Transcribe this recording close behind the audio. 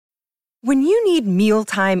When you need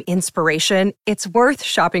mealtime inspiration, it's worth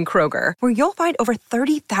shopping Kroger, where you'll find over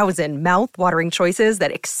 30,000 mouth-watering choices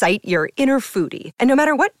that excite your inner foodie. And no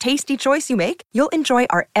matter what tasty choice you make, you'll enjoy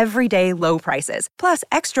our everyday low prices, plus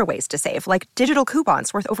extra ways to save, like digital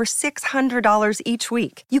coupons worth over $600 each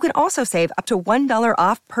week. You can also save up to $1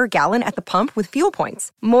 off per gallon at the pump with fuel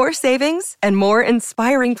points. More savings and more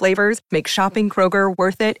inspiring flavors make shopping Kroger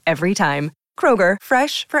worth it every time. Kroger,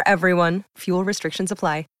 fresh for everyone. Fuel restrictions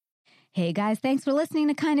apply. Hey guys, thanks for listening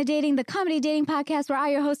to Kinda Dating, the comedy dating podcast where I,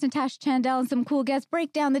 your host Natasha Chandel, and some cool guests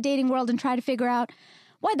break down the dating world and try to figure out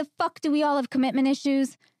why the fuck do we all have commitment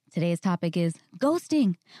issues? Today's topic is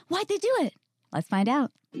ghosting. Why'd they do it? Let's find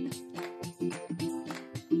out.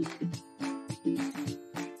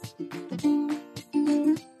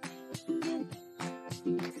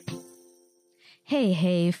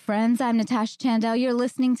 Hey, friends, I'm Natasha Chandel. You're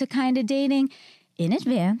listening to Kinda Dating. In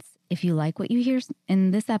advance, if you like what you hear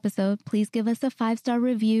in this episode, please give us a 5-star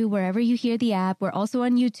review wherever you hear the app. We're also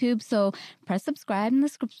on YouTube, so press subscribe in the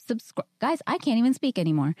subscribe. Guys, I can't even speak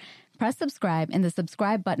anymore. Press subscribe in the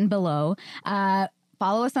subscribe button below.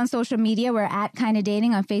 Follow us on social media. We're at Kinda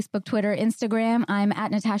Dating on Facebook, Twitter, Instagram. I'm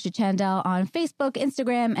at Natasha Chandel on Facebook,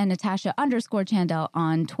 Instagram, and Natasha_Chandel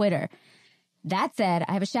on Twitter. That said,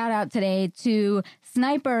 I have a shout out today to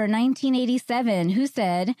Sniper1987, who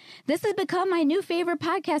said, "This has become my new favorite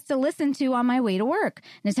podcast to listen to on my way to work.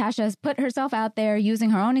 Natasha has put herself out there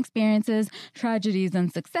using her own experiences, tragedies,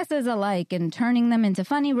 and successes alike, and turning them into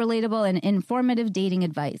funny, relatable, and informative dating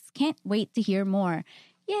advice. Can't wait to hear more."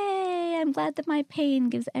 Yay, I'm glad that my pain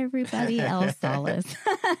gives everybody else solace.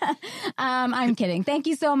 I'm kidding. Thank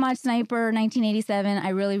you so much, Sniper1987. I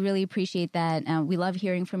really, really appreciate that. We love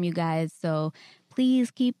hearing from you guys, so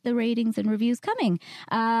please keep the ratings and reviews coming.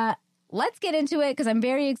 Let's get into it, because I'm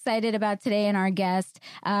very excited about today and our guest.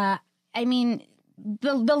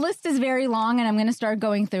 The list is very long, and I'm going to start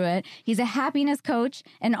going through it. He's a happiness coach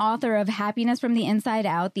and author of Happiness from the Inside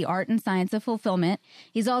Out, The Art and Science of Fulfillment.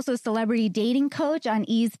 He's also a celebrity dating coach on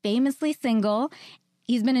E's Famously Single.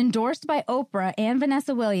 He's been endorsed by Oprah and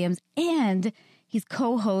Vanessa Williams, and he's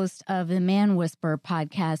co-host of the Man Whisperer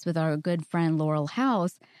podcast with our good friend Laurel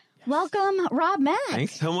House. Welcome, Rob Mack.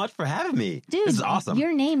 Thanks so much for having me. Dude, this is awesome.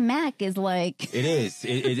 Your name Mack is like... It is.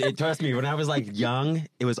 Trust me, when I was like young,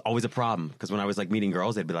 it was always a problem. Because when I was like meeting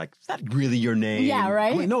girls, they'd be like, "Is that really your name?" Yeah,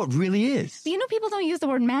 right? I'm like, no, it really is. But people don't use the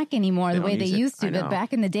word Mac anymore the way they used to. But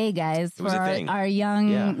back in the day, guys, for our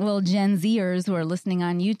young little Gen Zers who are listening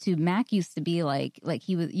on YouTube, Mac used to be like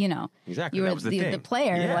he was, Exactly. You were that was the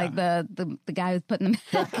player, like the guy who's putting the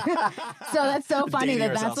Mac. So that's so funny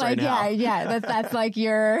that's like, that's like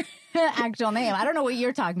your actual name. I don't know what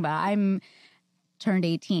you're talking about. I'm turned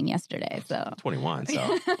 18 yesterday, so 21,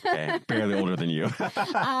 so okay, barely older than you.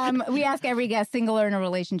 We ask every guest, single or in a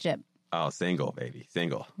relationship. Oh, single, baby,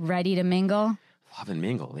 single. Ready to mingle? Love and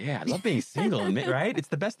mingle. Yeah, I love being single, right? It's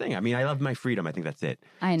the best thing. I mean, I love my freedom. I think that's it.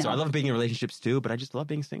 I know. So I love being in relationships too, but I just love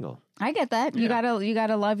being single. I get that. Yeah. You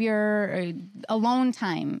gotta love your alone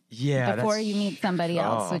time. Yeah, before you meet somebody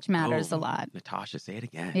else, which matters a lot. Natasha, say it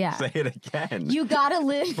again. Yeah, say it again. You gotta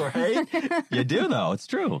live. Right? You do though. It's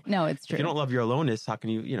true. No, it's true. If you don't love your aloneness, how can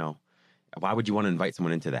you? Why would you want to invite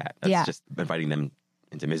someone into that? That's just inviting them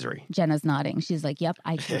into misery. Jenna's nodding. She's like, "Yep,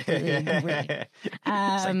 I completely agree."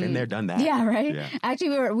 It's like been there, done that. Yeah, right. Yeah.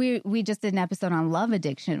 Actually, we just did an episode on love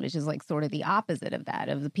addiction, which is like sort of the opposite of that,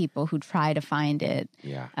 of the people who try to find it,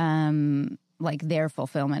 like their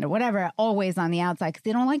fulfillment or whatever, always on the outside because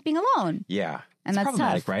they don't like being alone. Yeah, and it's that's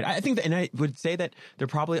problematic, tough. right? I think, and I would say that there are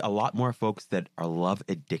probably a lot more folks that are love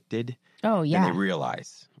addicted. Oh yeah, than they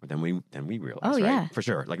realize, or than we realize. Oh right? yeah, for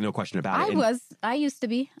sure. Like no question about it. I used to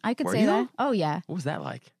be. I could say you? that. Oh yeah. What was that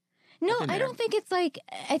like? No, I don't think it's like,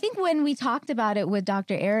 I think when we talked about it with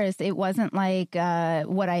Dr. Aris, it wasn't like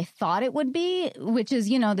what I thought it would be, which is,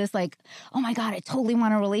 this like, oh my God, I totally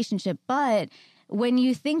want a relationship. But when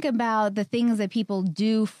you think about the things that people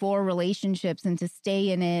do for relationships and to stay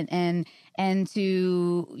in it and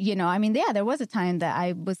to, there was a time that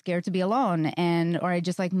I was scared to be alone or I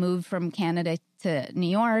just like moved from Canada to New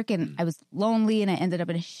York and I was lonely and I ended up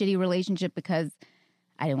in a shitty relationship because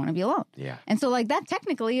I didn't want to be alone. Yeah. And so like that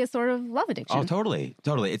technically is sort of love addiction. Oh, totally.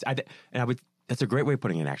 That's a great way of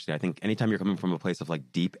putting it, actually. I think anytime you're coming from a place of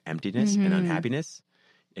like deep emptiness and unhappiness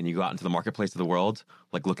and you go out into the marketplace of the world,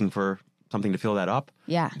 like looking for something to fill that up.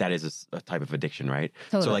 Yeah. That is a type of addiction, right?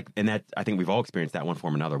 Totally. So like, and that, I think we've all experienced that one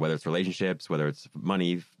form or another, whether it's relationships, whether it's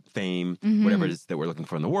money, fame, whatever it is that we're looking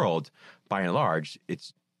for in the world, by and large,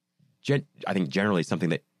 it's, I think generally something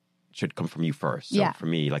that should come from you first. So for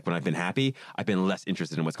me, like when I've been happy, I've been less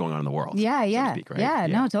interested in what's going on in the world. Yeah, so to speak, right? Yeah,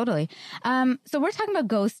 no, totally. So we're talking about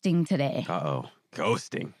ghosting today. Uh-oh.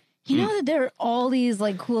 Ghosting. You know that there are all these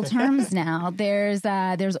like cool terms now. There's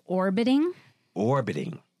orbiting.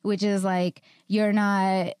 Orbiting. Which is like you're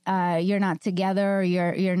not together,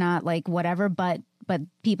 you're not like whatever, but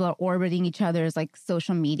people are orbiting each other's like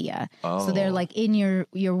social media. Oh. So they're like in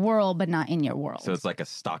your world, but not in your world. So it's like a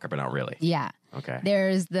stalker, but not really. Yeah. Okay.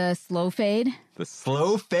 There's the slow fade. The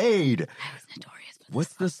slow fade. I was notorious for this.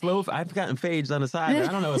 What's the slow? I've gotten fades on the side, but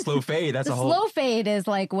I don't know a slow fade. That's the a whole. Slow fade is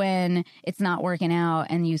like when it's not working out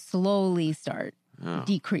and you slowly start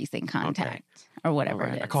decreasing contact or whatever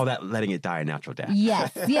it is. I call that letting it die a natural death.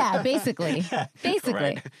 Yes. Yeah. Basically.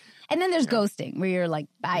 Right. And then there's ghosting, where you're like,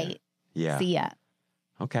 bye. Yeah. See ya.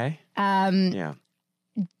 Okay. Yeah.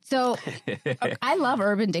 So I love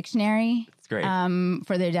Urban Dictionary. It's great.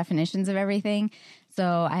 For their definitions of everything.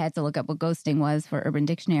 So I had to look up what ghosting was for Urban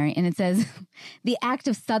Dictionary. And it says, the act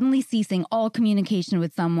of suddenly ceasing all communication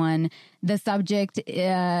with someone, the subject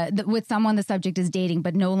is dating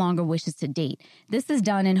but no longer wishes to date. This is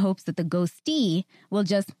done in hopes that the ghostee will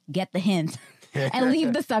just get the hint and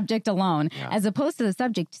leave the subject alone, as opposed to the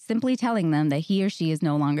subject simply telling them that he or she is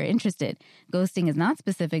no longer interested. Ghosting is not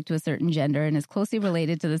specific to a certain gender and is closely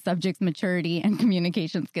related to the subject's maturity and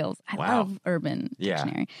communication skills. I love Urban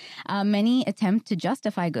Dictionary. Many attempt to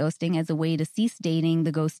justify ghosting as a way to cease dating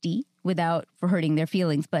the ghostee without hurting their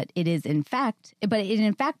feelings, but it in fact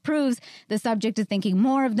proves the subject is thinking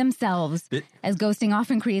more of themselves, as ghosting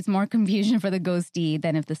often creates more confusion for the ghostee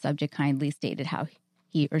than if the subject kindly stated how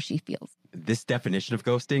he or she feels. This definition of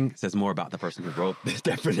ghosting says more about the person who wrote this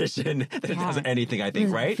definition than it does anything, I think,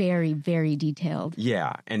 right? Very, very detailed.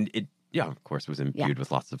 Yeah. And it, of course, was imbued with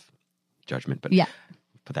lots of judgment, but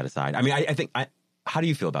put that aside. I mean, I think, how do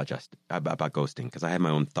you feel about ghosting? Because I have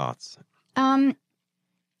my own thoughts. I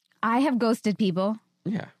have ghosted people.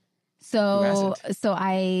 Yeah. So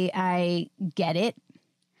I get it.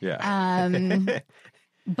 Yeah.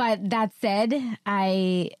 But that said,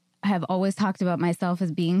 I have always talked about myself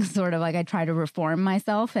as being sort of like I try to reform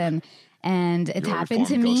myself, and it's happened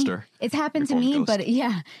to me. Ghoster. It's happened to me, but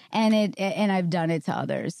and I've done it to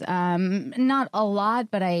others. Not a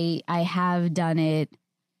lot, but I have done it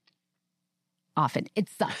often. It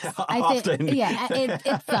sucks. Often.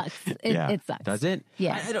 It sucks. It sucks. Does it?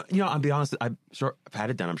 Yeah. I don't, I'll be honest. I'm sure I've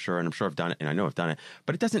had it done. I'm sure I've done it, and I know I've done it.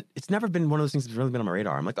 But it's never been one of those things that's really been on my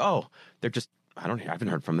radar. I'm like, oh, I haven't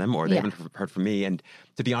heard from them, or they haven't heard from me. And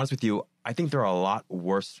to be honest with you, I think there are a lot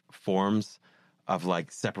worse forms of like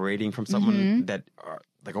separating from someone that are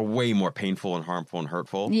like a way more painful and harmful and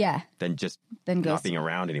hurtful than not being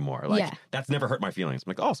around anymore. Like that's never hurt my feelings.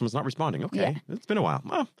 I'm like, oh, someone's not responding. Okay, it's been a while.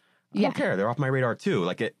 Well, I don't care. They're off my radar too.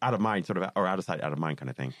 Like out of mind, sort of, or out of sight, out of mind kind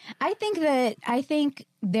of thing. I think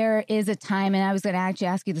there is a time, and I was going to actually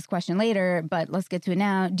ask you this question later, but let's get to it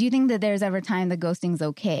now. Do you think that there's ever a time that ghosting's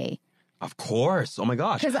okay? Of course. Oh my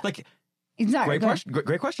gosh. Like,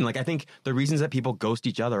 great question. Like, I think the reasons that people ghost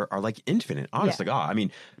each other are like infinite. Honest to God. I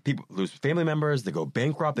mean, people lose family members, they go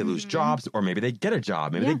bankrupt, they lose jobs, or maybe they get a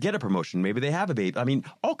job, maybe they get a promotion, maybe they have a baby. I mean,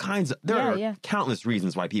 all kinds. There are countless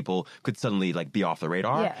reasons why people could suddenly like be off the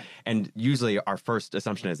radar. Yeah. And usually our first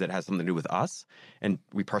assumption is that it has something to do with us, and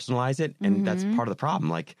we personalize it, and that's part of the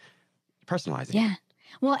problem. Like personalizing. Yeah.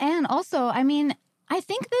 Well, and also, I mean, I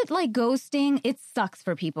think that like ghosting, it sucks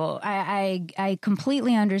for people. I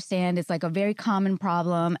completely understand. It's like a very common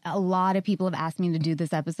problem. A lot of people have asked me to do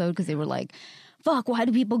this episode because they were like, fuck, why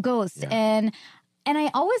do people ghost? Yeah. And I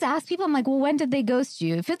always ask people, I'm like, well, when did they ghost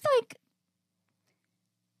you? If it's like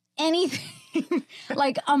anything,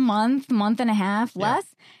 like a month and a half less,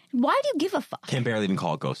 why do you give a fuck? Can't barely even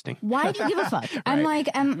call it ghosting. Why do you give a fuck? Right. I'm like,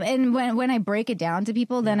 and when I break it down to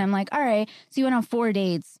people, then I'm like, all right, so you went on 4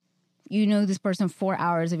 dates. You know this person 4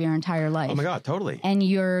 hours of your entire life. Oh my God, totally. And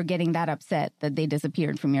you're getting that upset that they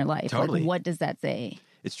disappeared from your life. Totally. Like, what does that say?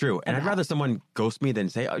 It's true. And I'd rather someone ghost me than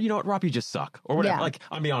say, oh, you know what, Rob, you just suck. Or whatever. Yeah. Like,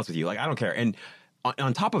 I'll be honest with you. Like, I don't care. And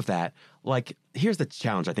on top of that, like, here's the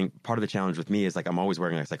challenge. I think part of the challenge with me is like I'm always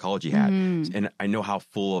wearing a psychology hat. And I know how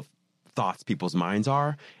full of thoughts people's minds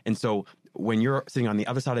are. And so when you're sitting on the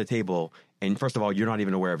other side of the table, and first of all, you're not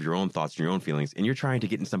even aware of your own thoughts and your own feelings, and you're trying to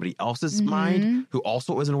get in somebody else's mind who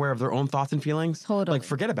also isn't aware of their own thoughts and feelings. Totally. Like,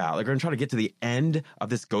 forget about it. Like, we're going to try to get to the end of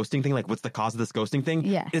this ghosting thing. Like, what's the cause of this ghosting thing?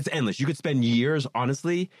 Yeah. It's endless. You could spend years,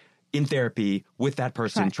 honestly, in therapy with that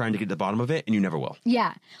person trying to get to the bottom of it, and you never will.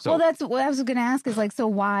 Yeah. So, well, that's what I was going to ask is like, so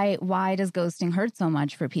why does ghosting hurt so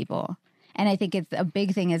much for people? And I think it's a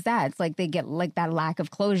big thing is that it's like they get like that lack of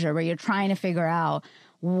closure where you're trying to figure out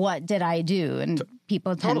what did I do? And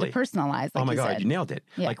people tend to personalize. Like oh my God, said. you nailed it.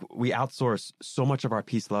 Yeah. Like we outsource so much of our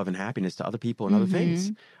peace, love, and happiness to other people and other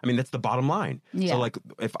things. I mean, that's the bottom line. Yeah. So like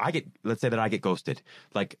if let's say that I get ghosted,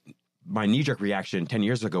 like my knee-jerk reaction 10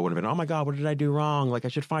 years ago would have been, oh my God, what did I do wrong? Like I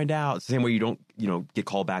should find out. It's the same way you don't, get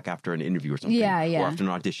called back after an interview or something. Yeah. Or after an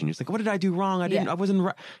audition. You're just like, what did I do wrong? I wasn't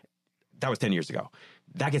right. That was 10 years ago.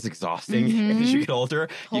 That gets exhausting as you get older.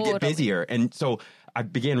 You get busier. And so I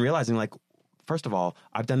began realizing like, first of all,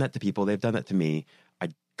 I've done that to people. They've done that to me. I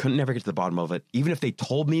couldn't never get to the bottom of it. Even if they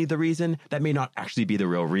told me the reason, that may not actually be the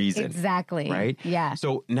real reason. Exactly. Right? Yeah.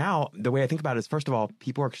 So now the way I think about it is, first of all,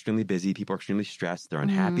 people are extremely busy. People are extremely stressed. They're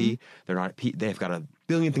unhappy. They've got a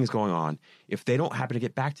billion things going on. If they don't happen to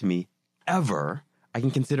get back to me ever, I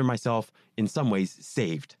can consider myself in some ways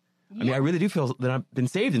saved. I mean, I really do feel that I've been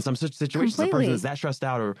saved in some such situations. The person is that stressed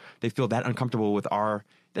out or they feel that uncomfortable with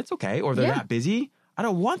that's okay. Or they're that busy. I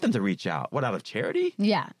don't want them to reach out. What, out of charity?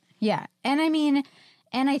 Yeah. Yeah. And I mean,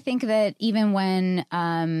 and I think that even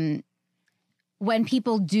when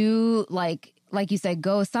people do like you said,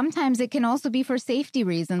 ghost, sometimes it can also be for safety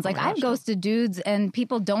reasons. Like I've ghosted dudes and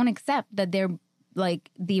people don't accept that they're like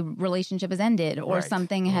the relationship has ended or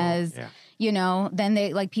something has, then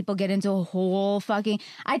they like people get into a whole fucking,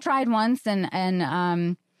 I tried once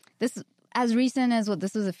and this as recent as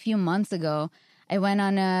this was a few months ago. I went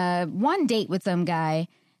on one date with some guy,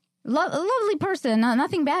 a lovely person,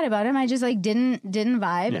 nothing bad about him. I just like didn't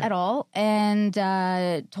vibe at all, and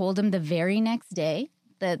told him the very next day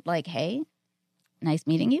that like, hey, nice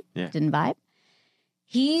meeting you. Yeah. Didn't vibe.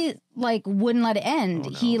 He like wouldn't let it end. Oh,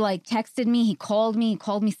 no. He like texted me. He called me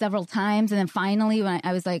several times, and then finally, when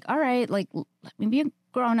I was like, all right, like let me be a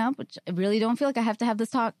grown up, which I really don't feel like I have to have this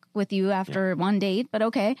talk with you after one date, but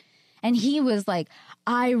okay. And he was like,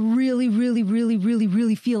 I really, really, really, really,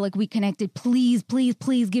 really feel like we connected. Please, please,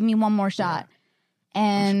 please give me one more shot. Yeah.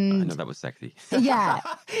 And I know that was sexy. Yeah.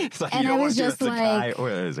 It's like, and you don't I was just like, a guy or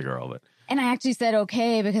as a girl, but. And I actually said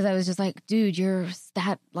okay because I was just like, dude, you're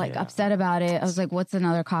that like upset about it. I was like, what's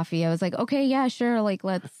another coffee? I was like, okay, yeah, sure, like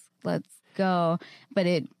let's go. But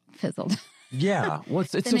it fizzled. Yeah, well,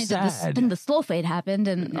 it's so sad. Then the slow fade happened,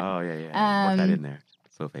 and Put that in there.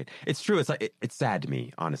 Fade. It's true. It's like it's sad to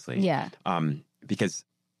me, honestly. Yeah. Because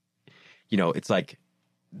it's like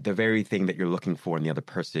the very thing that you're looking for in the other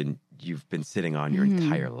person, you've been sitting on your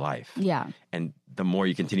entire life. Yeah. And the more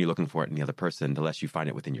you continue looking for it in the other person, the less you find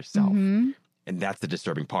it within yourself. And that's the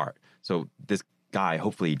disturbing part. So this guy,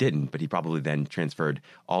 hopefully he didn't, but he probably then transferred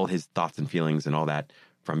all his thoughts and feelings and all that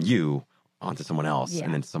from you onto someone else,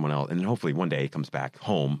 and then someone else, and then hopefully one day he comes back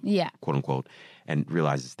home, quote unquote, and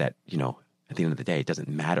realizes that at the end of the day, it doesn't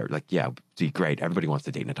matter. Like, be great. Everybody wants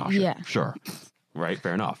to date Natasha. Yeah. Sure. Right?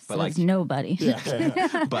 Fair enough. But like nobody.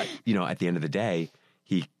 Yeah. But, at the end of the day,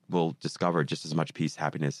 he will discover just as much peace,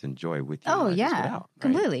 happiness, and joy with you. Oh, yeah. Right?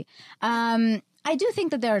 Completely. I do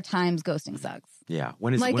think that there are times ghosting sucks. Yeah.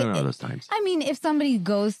 When are those times? I mean, if somebody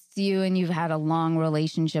ghosts you and you've had a long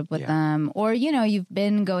relationship with them, or, you've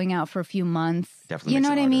been going out for a few months, definitely, you know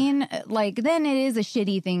what I mean? Like, then it is a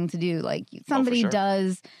shitty thing to do. Like, somebody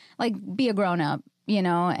does, like, be a grown up,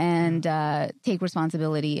 and take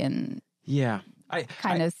responsibility and I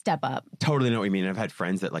kind of step up. Totally know what you mean. I've had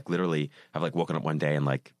friends that, like, literally have, like, woken up one day and,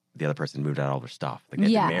 like, the other person moved out all their stuff. Like, they've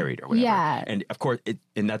been married or whatever. Yeah. And, of course,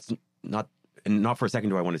 that's not... And not for a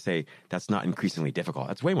second do I want to say that's not increasingly difficult.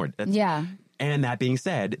 That's way more. And that being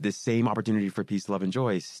said, the same opportunity for peace, love, and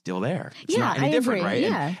joy is still there. It's not any different, right?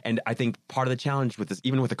 Yeah. And I think part of the challenge with this,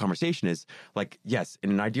 even with the conversation, is like, yes,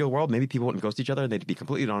 in an ideal world, maybe people wouldn't ghost each other. They'd be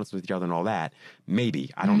completely honest with each other and all that.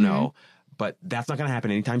 Maybe. I don't know. But that's not going to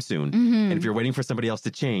happen anytime soon. And if you're waiting for somebody else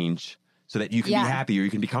to change so that you can be happy or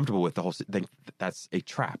you can be comfortable with the whole thing, that's a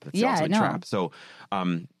trap. That's also a trap. So,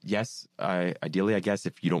 yes, ideally, I guess,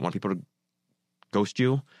 if you don't want people to ghost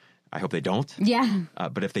you, I hope they don't. Yeah.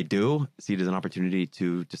 But if they do, see it as an opportunity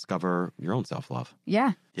to discover your own self-love.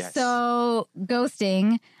 Yeah. Yes. So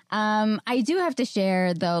ghosting, I do have to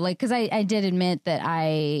share though, like, because I did admit that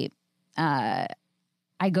I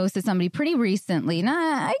ghosted somebody pretty recently.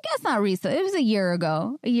 I guess not recent. It was a year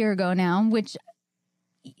ago now, which,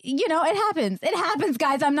 it happens. It happens,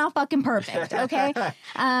 guys. I'm not fucking perfect. Okay.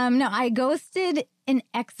 No, I ghosted an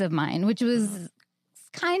ex of mine, which was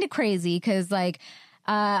kind of crazy because like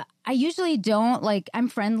I usually don't like I'm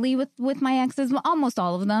friendly with my exes, almost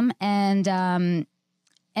all of them, and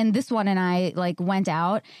and this one and I like went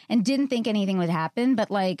out and didn't think anything would happen, but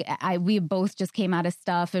like we both just came out of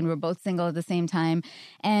stuff and we're both single at the same time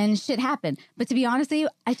and shit happened. But to be honest with you,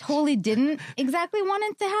 I totally didn't exactly want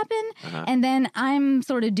it to happen. And then I'm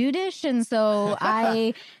sort of dudeish, and so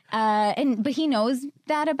but he knows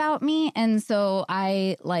that about me, and so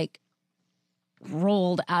I like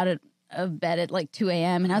rolled out of bed at like 2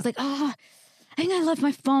 a.m. and I was like, I think I left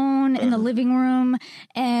my phone in the living room.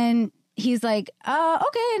 And he's like,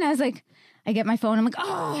 okay. And I was like, I get my phone. I'm like,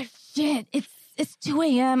 oh shit, it's 2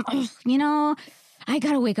 a.m. Oh, you know, I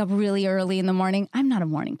got to wake up really early in the morning. I'm not a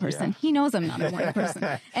morning person. Yeah. He knows I'm not a morning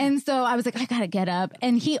person. And so I was like, I got to get up.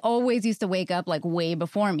 And he always used to wake up like way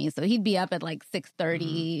before me. So he'd be up at like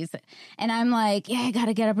 6:30. And I'm like, yeah, I got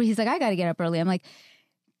to get up. He's like, I got to get up early. I'm like,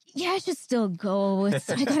 yeah, I should still go. I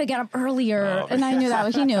got to get up earlier. And I knew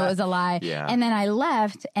he knew it was a lie. Yeah. And then I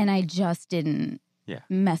left and I just didn't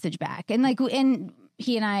message back. And like, and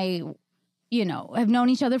he and I, you know, have known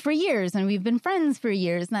each other for years and we've been friends for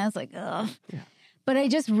years. And I was like, ugh. Yeah. But I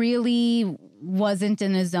just really wasn't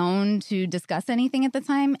in a zone to discuss anything at the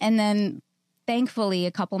time. And then thankfully,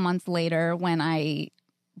 a couple months later, when I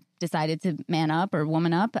decided to man up or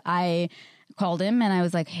woman up, I called him and I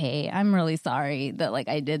was like, hey, I'm really sorry that like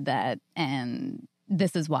I did that. And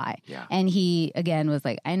this is why. Yeah. And he, again, was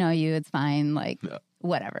like, I know you. It's fine. Like,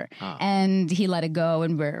 whatever. And he let it go.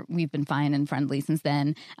 And we've been fine and friendly since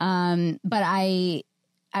then. But I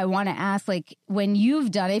want to ask, like, when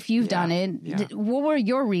you've done it, if you've done it, what were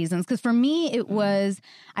your reasons? Because for me, it was,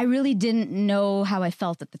 I really didn't know how I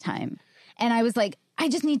felt at the time. And I was like, I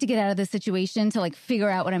just need to get out of this situation to like figure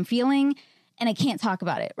out what I'm feeling. And I can't talk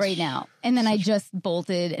about it right now. And then I just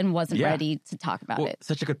bolted and wasn't ready to talk about it.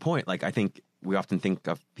 Such a good point. Like, I think we often think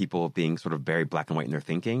of people being sort of very black and white in their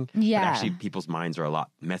thinking. Yeah. But actually, people's minds are a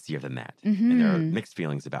lot messier than that. Mm-hmm. And there are mixed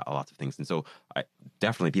feelings about lots of things. And so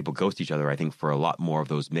definitely people ghost each other, I think, for a lot more of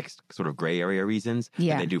those mixed sort of gray area reasons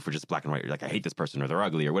than they do for just black and white. You're like, I hate this person or they're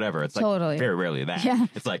ugly or whatever. It's like very rarely that. Yeah.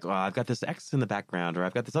 It's like, well, I've got this X in the background or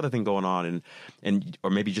I've got this other thing going on and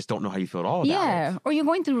or maybe you just don't know how you feel at all about it. Yeah. Or you're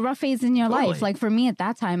going through rough phase in your life. Like for me at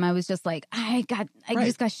that time, I was just like, I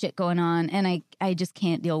just got shit going on and I just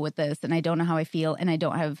can't deal with this and I don't know how I feel and I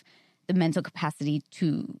don't have the mental capacity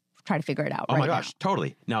to try to figure it out. Oh my gosh,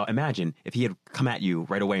 totally. Now imagine if he had come at you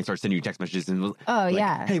right away and started sending you text messages and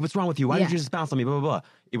hey, what's wrong with you? Why did you just bounce on me? Blah, blah, blah.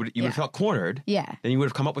 You would have felt cornered. Yeah. Then you would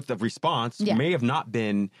have come up with a response. Yeah. May have not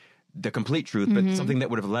been the complete truth, but something that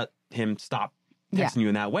would have let him stop texting you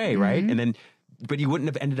in that way, right? And then, but you wouldn't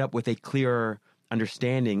have ended up with a clearer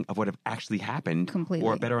understanding of what have actually happened completely,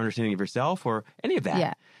 or a better understanding of yourself or any of that.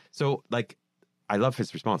 Yeah. So like, I love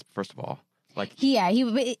his response, first of all. Like, he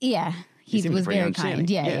was very kind.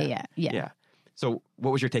 Yeah. So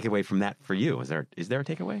what was your takeaway from that for you? Is there a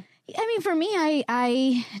takeaway? I mean, for me,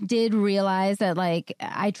 I did realize that like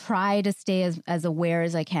I try to stay as aware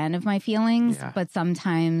as I can of my feelings, but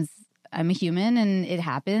sometimes I'm a human and it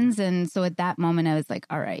happens. And so at that moment I was like,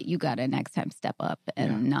 all right, you got to next time step up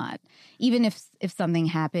and not, even if something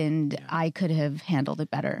happened, I could have handled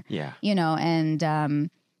it better. Yeah. You know,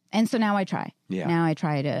 and so now I try. Yeah. Now I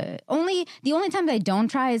try to the only time that I don't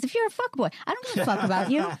try is if you're a fuckboy. I don't give a fuck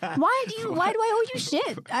about you. Why do I owe you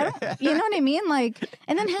shit? I don't, you know what I mean? Like,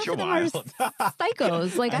 and then half of them are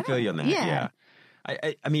psychos. Like, I feel you on that. Yeah.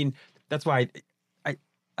 I mean, that's why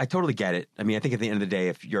I totally get it. I mean, I think at the end of the day,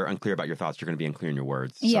 if you're unclear about your thoughts, you're going to be unclear in your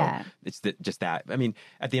words. So it's just that. I mean,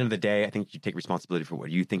 at the end of the day, I think you take responsibility for what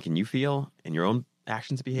you think and you feel in your own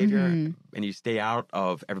actions and behavior, and you stay out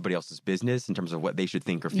of everybody else's business in terms of what they should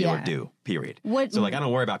think or feel or do, period. So like, I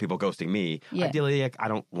don't worry about people ghosting me. Ideally, like, I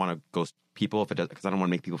don't want to ghost people if it does, because I don't want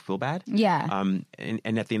to make people feel bad. Yeah.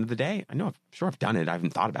 And at the end of the day, I know I've done it. I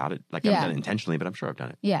haven't thought about it. Like, I haven't done it intentionally, but I'm sure I've done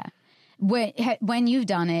it. Yeah. When you've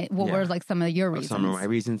done it, what were like some of your reasons? Some of my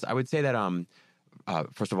reasons, I would say that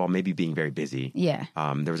first of all, maybe being very busy. Yeah.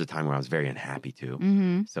 There was a time where I was very unhappy too.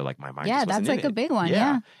 Mm-hmm. So like my mind just wasn't that's like a big one.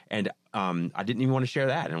 Yeah. And I didn't even want to share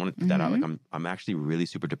that. I want to put that out. Like I'm actually really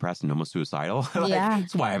super depressed and almost suicidal. Like,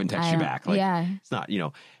 that's why I haven't texted you back. Like, it's not,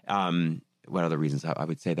 what other reasons? I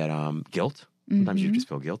would say that guilt. Sometimes you just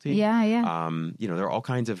feel guilty. Yeah. There are all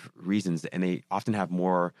kinds of reasons, and they often have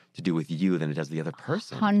more to do with you than it does the other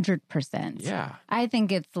person. 100%. Yeah. I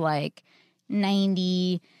think it's like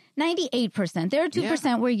 98%. There are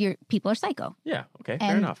 2% where people are psycho. Yeah. Okay.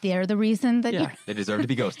 Fair enough. They're the reason that they deserve to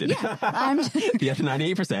be ghosted. The other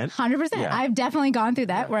 98%. 100%. Yeah. I've definitely gone through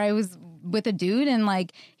that where I was with a dude and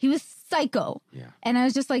like he was psycho. Yeah. And I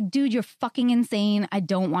was just like, dude, you're fucking insane. I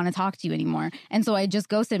don't want to talk to you anymore. And so I just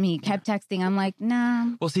ghosted him. He kept texting. I'm like, nah.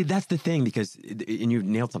 Well, see, that's the thing because, and you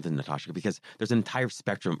nailed something, Natasha, because there's an entire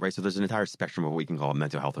spectrum, right? So there's an entire spectrum of what we can call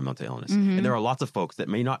mental health or mental illness. Mm-hmm. And there are lots of folks that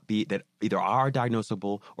may not be, that either are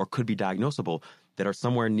diagnosable or could be diagnosable that are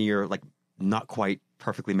somewhere near like not quite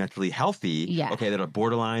perfectly mentally healthy, okay, that are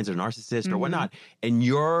borderlines or narcissists or whatnot, and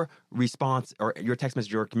your response or your text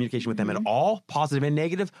message or communication with them at all, positive and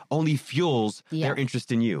negative, only fuels their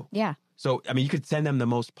interest in you. Yeah. So, I mean, you could send them the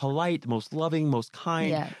most polite, most loving, most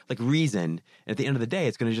kind, like reason, and at the end of the day,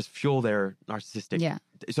 it's going to just fuel their narcissistic. Yeah.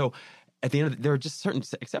 So, at the end of there are just certain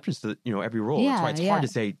exceptions to, you know, every rule. That's why it's hard to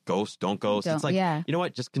say ghost, don't ghost. It's like, you know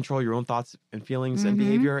what, just control your own thoughts and feelings and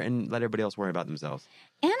behavior and let everybody else worry about themselves.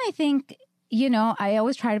 And I think, you know, I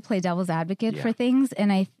always try to play devil's advocate for things.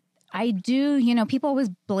 And I do, you know, people always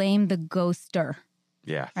blame the ghoster.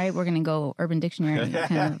 Yeah. Right? We're going to go Urban Dictionary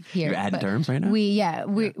kind of here. You're adding terms right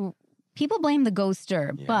now? People blame the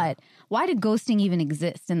ghoster, but why did ghosting even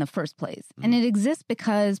exist in the first place? And it exists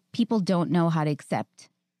because people don't know how to accept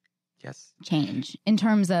change in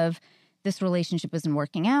terms of this relationship isn't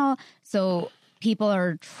working out. So people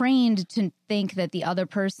are trained to think that the other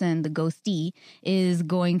person, the ghostee, is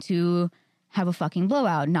going to have a fucking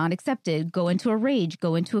blowout, not accepted, go into a rage,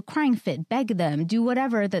 go into a crying fit, beg them, do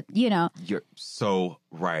whatever that, you know. You're so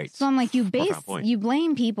right. So I'm like, you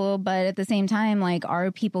blame people, but at the same time, like,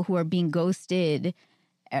 are people who are being ghosted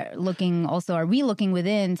are we looking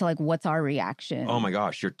within to like, what's our reaction? Oh my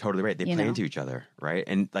gosh, you're totally right. They play into each other, right?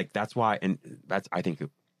 And like, that's why, and that's, I think,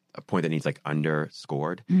 a point that needs like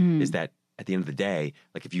underscored is that at the end of the day,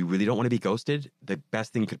 like if you really don't want to be ghosted, the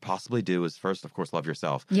best thing you could possibly do is first, of course, love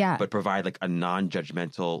yourself. Yeah. But provide like a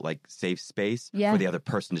non-judgmental, like safe space for the other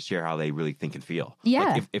person to share how they really think and feel. Yeah.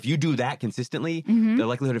 Like if you do that consistently, the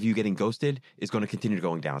likelihood of you getting ghosted is going to continue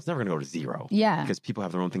going down. It's never going to go to zero. Yeah. Because people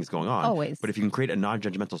have their own things going on. Always. But if you can create a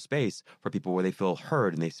non-judgmental space for people where they feel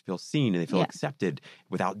heard and they feel seen and they feel accepted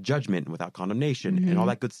without judgment and without condemnation and all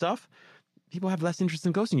that good stuff, people have less interest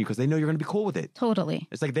in ghosting you because they know you're going to be cool with it. Totally.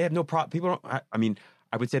 It's like they have no problem. People don't, I mean,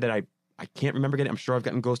 I would say that I can't remember getting, I'm sure I've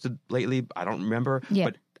gotten ghosted lately. I don't remember. Yeah.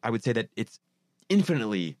 But I would say that it's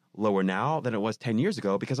infinitely lower now than it was 10 years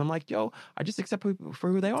ago because I'm like, yo, I just accept people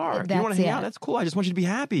for who they are. If you want to hang out, that's cool. I just want you to be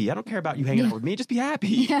happy. I don't care about you hanging out with me. Just be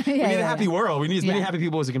happy. We need a happy world. We need as many happy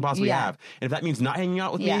people as we can possibly have. And if that means not hanging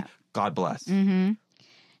out with me, God bless.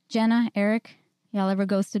 Jenna, Eric, y'all ever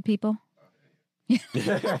ghosted people? He's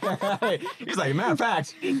like, matter of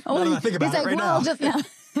fact, I think about it right now.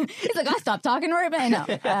 He's like, I stopped talking right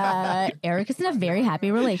now. Eric is in a very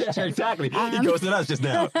happy relationship. Exactly. He ghosted us just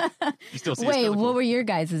now. You still see Wait, what were your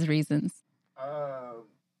guys' reasons?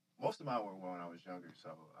 Most of mine were when I was younger, so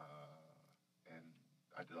and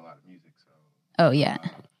I did a lot of music, so that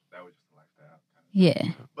was just a lifestyle.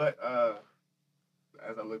 Yeah. But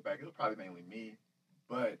as I look back, it was probably mainly me,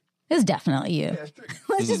 but it's definitely you. Yeah,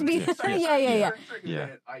 let's just be yeah.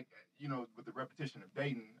 Like, you know, with the repetition of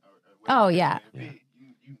dating.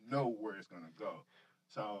 You know where it's gonna go.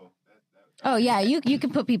 So. You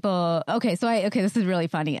can put people. Okay, so this is really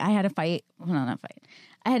funny. I had a fight. Well, no, not fight.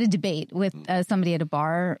 I had a debate with somebody at a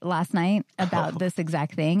bar last night about this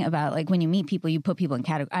exact thing, about like when you meet people, you put people in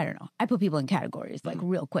categories. I don't know. I put people in categories like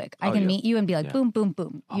real quick. I can meet you and be like, boom, boom,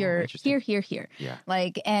 boom. You're here, here, here. Yeah.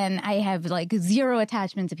 Like, and I have like zero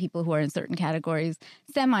attachment to people who are in certain categories,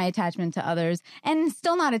 semi-attachment to others, and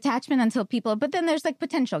still not attachment until people, but then there's like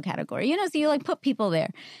potential category, you know, so you like put people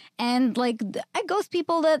there. And like, I ghost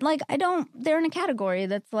people that like, they're in a category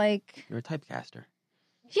that's like. You're a typecaster.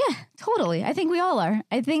 Yeah, totally. I think we all are.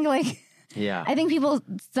 I think I think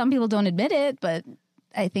some people don't admit it, but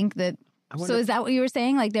I think that. So is that what you were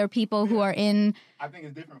saying? Like there are people who are in. I think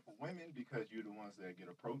it's different for women because you're the ones that get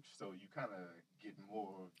approached, so you kind of get more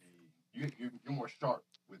of you're more sharp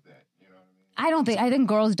with that. You know what I mean? I think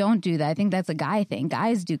girls don't do that. I think that's a guy thing.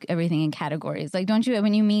 Guys do everything in categories. Like, don't you,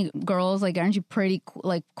 when you meet girls, like, aren't you pretty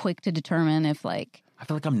quick to determine if like. I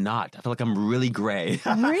feel like I'm not. I feel like I'm really gray.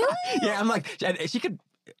 Really? Yeah, I'm like, she could.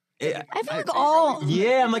 I feel like all.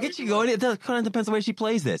 Yeah, I'm like, it should go. It kind of depends on the way she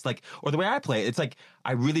plays this, like, or the way I play it. It's like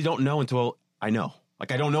I really don't know until I know.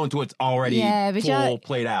 Like I don't know until it's already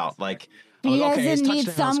played out. Like you guys meet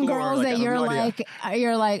some girls that you're like,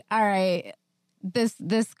 all right, this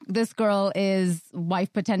girl is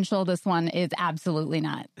wife potential. This one is absolutely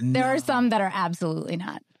not. No. There are some that are absolutely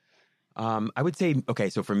not. I would say,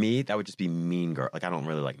 okay, so for me, that would just be mean girl. Like, I don't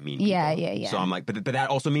really like mean people. Yeah. So I'm like, but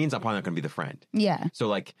that also means I'm probably not going to be the friend. Yeah. So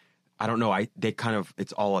like, I don't know.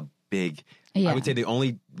 It's all a big, I would say the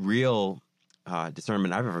only real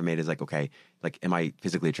discernment I've ever made is like, okay, like, am I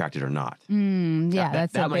physically attracted or not?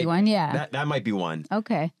 That's a big one. Yeah. That might be one.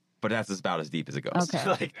 Okay. But that's about as deep as it goes. Okay.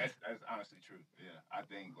 Like, that's honestly true. Yeah. I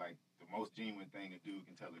think, like, the most genuine thing a dude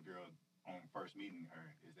can tell a girl on first meeting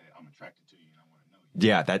her is that I'm attracted to you and I want to know you.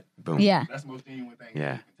 Yeah, that, boom. Yeah. That's the most genuine thing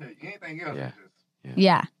Yeah. a dude can tell you. Anything else is just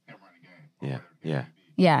Yeah. him running the game. Yeah.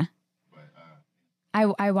 Yeah. But,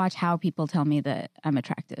 I watch how people tell me that I'm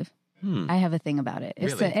attractive. I have a thing about it.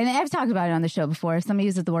 Really? And I've talked about it on the show before. If somebody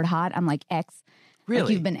uses the word hot, I'm like, X. Really?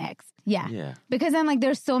 Like you've been X. Yeah. Yeah. Because I'm like,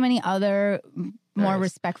 there's so many other more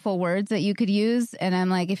respectful words that you could use. And I'm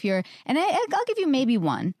like, if you're, and I'll give you maybe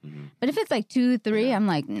one. Mm-hmm. But if it's like 2, 3, I'm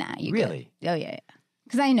like, nah, you really? Good. Oh, yeah.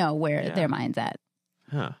 Because I know where their mind's at.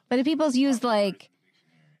 Huh. But if people's use like,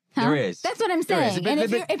 there is. That's what I'm saying. And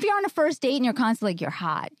if you're on a first date and you're constantly like, you're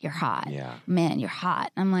hot. Yeah. Man, you're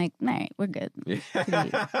hot. I'm like, all right, we're good. Pretty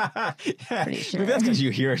sure. Maybe that's because you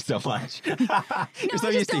hear it so much. You're so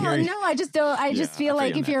used to hearing. No, I just don't. I just feel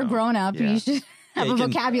like if you're a grown up, you should have a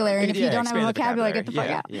vocabulary. And if you don't have a vocabulary, get the fuck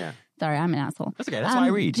out. Yeah. Sorry, I'm an asshole. That's okay. That's why I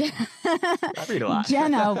read. I read a lot.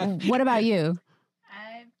 Jenna, what about you?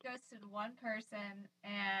 I've ghosted one person,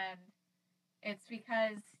 and it's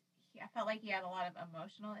because I felt like he had a lot of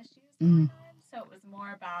emotional issues going on. So it was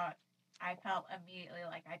more about, I felt immediately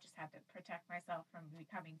like I just had to protect myself from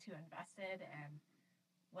becoming too invested and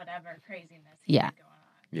whatever craziness he had going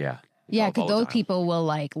on. Yeah. Yeah, because those people will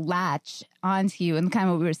like latch onto you, and kind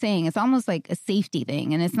of what we were saying, it's almost like a safety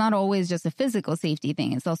thing, and it's not always just a physical safety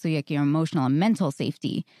thing. It's also like your emotional and mental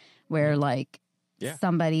safety, where like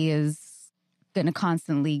somebody is going to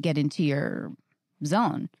constantly get into your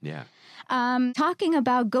zone. Yeah. Talking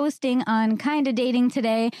about ghosting on Kinda Dating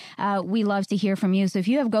today, we love to hear from you. So if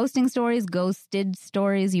you have ghosting stories, ghosted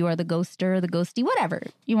stories, you are the ghoster, the ghosty, whatever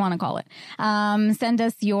you want to call it, send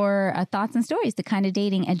us your thoughts and stories to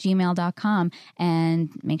kindadating@gmail.com, and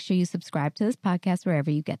make sure you subscribe to this podcast wherever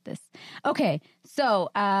you get this. Okay, so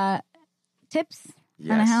tips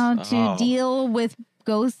on how to deal with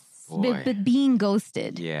ghosts. But being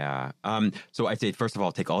ghosted. Yeah. So I'd say, first of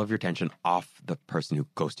all, take all of your attention off the person who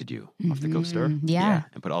ghosted you, off the ghoster. Yeah.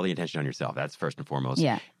 And put all the attention on yourself. That's first and foremost.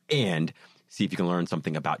 Yeah. And see if you can learn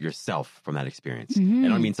something about yourself from that experience. And I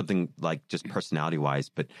don't mean something like just personality-wise,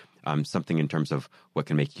 but something in terms of what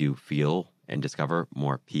can make you feel and discover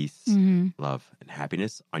more peace, love, and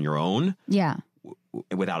happiness on your own. Yeah.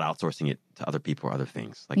 Without outsourcing it to other people or other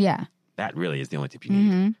things. Like, that really is the only tip you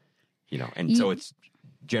need. You know, and so it's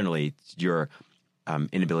generally your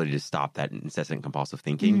inability to stop that incessant compulsive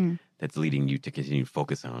thinking that's leading you to continue to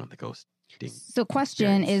focus on the ghosting. So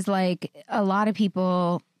question is like, a lot of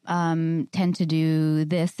people tend to do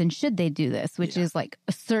this, and should they do this, which is like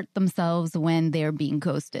assert themselves when they're being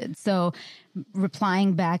ghosted. So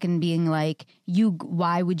replying back and being like,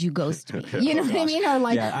 why would you ghost me? You know what I mean? Or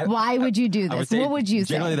like, why would you do this? What would you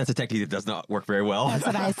say? Generally, that's a technique that does not work very well. That's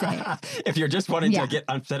what I say. If you're just wanting to get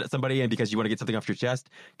upset at somebody and because you want to get something off your chest,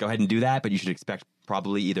 go ahead and do that. But you should expect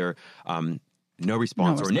probably either no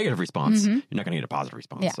response or a negative response. You're not going to get a positive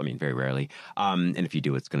response. I mean, very rarely. And if you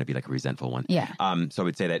do, it's going to be like a resentful one. Yeah. So I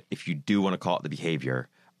would say that if you do want to call it the behavior,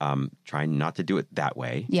 try not to do it that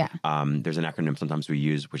way. Yeah. There's an acronym sometimes we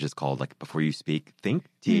use, which is called like before you speak, think,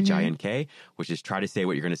 THINK, which is try to say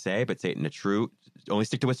what you're going to say, but say it in only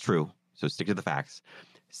stick to what's true. So stick to the facts.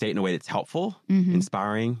 Say it in a way that's helpful,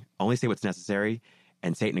 inspiring, only say what's necessary,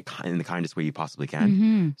 and say it in the kindest way you possibly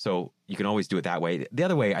can. So you can always do it that way. The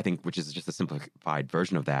other way, I think, which is just a simplified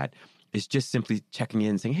version of that, is just simply checking in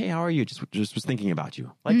and saying, hey, how are you? Just was thinking about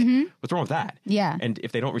you. Like, what's wrong with that? Yeah. And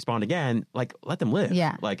if they don't respond again, like, let them live.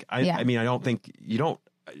 Yeah. Like, I mean, I don't think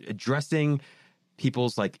addressing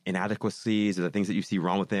people's like inadequacies or the things that you see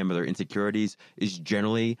wrong with them or their insecurities is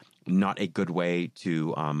generally not a good way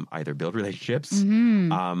to either build relationships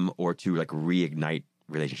or to like reignite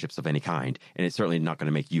relationships of any kind, and it's certainly not going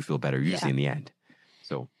to make you feel better usually in the end.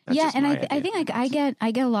 So that's and I think like I get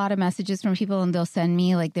a lot of messages from people, and they'll send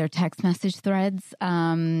me like their text message threads,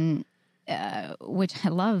 which I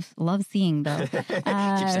love seeing though.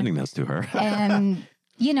 Keep sending those to her. And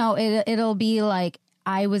you know, it'll be like,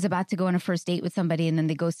 I was about to go on a first date with somebody, and then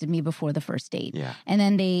they ghosted me before the first date. Yeah. And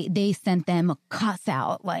then they sent them a cuss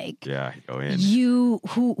out, like, go in.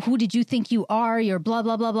 Who did you think you are? You're blah,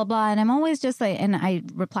 blah, blah, blah, blah. And I'm always just like, and I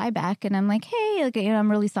reply back and I'm like, hey, like, I'm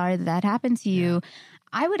really sorry that happened to you. Yeah.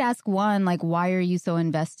 I would ask one, like, why are you so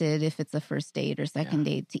invested if it's a first date or second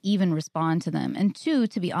date to even respond to them? And two,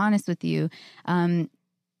 to be honest with you,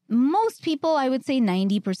 most people, I would say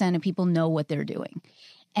 90% of people know what they're doing.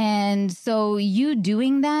 And so you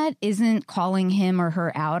doing that isn't calling him or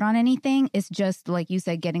her out on anything. It's just, like you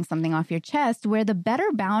said, getting something off your chest, where the better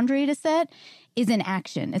boundary to set is in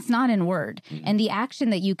action. It's not in word. And the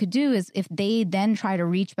action that you could do is, if they then try to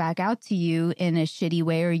reach back out to you in a shitty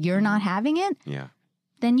way, or you're not having it,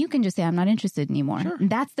 then you can just say, I'm not interested anymore. Sure.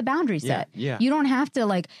 That's the boundary set. Yeah. You don't have to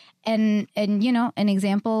like, and you know, an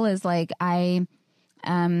example is like,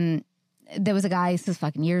 there was a guy, this is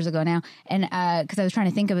fucking years ago now, and because I was trying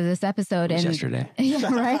to think of this episode, and yesterday, yeah,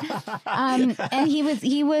 right. And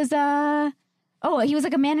he was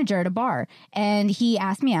like a manager at a bar, and he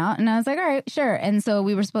asked me out, and I was like, all right, sure. And so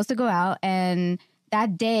we were supposed to go out, and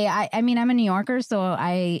that day, I mean, I'm a New Yorker, so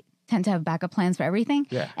I tend to have backup plans for everything.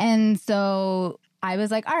 Yeah. And so I was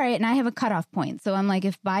like, all right, and I have a cutoff point, so I'm like,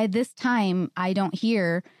 if by this time I don't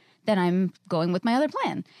hear, then I'm going with my other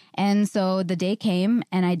plan. And so the day came,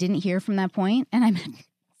 and I didn't hear from that point, and I met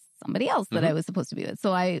somebody else that I was supposed to be with.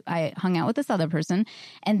 So I hung out with this other person,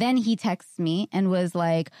 and then he texts me and was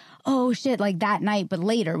like, oh shit, like that night, but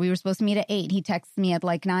later. We were supposed to meet at 8. He texts me at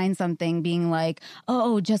like 9 something being like,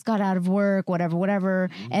 oh, just got out of work,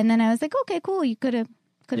 whatever. And then I was like, okay, cool. You could have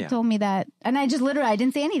told me that. And I just literally, I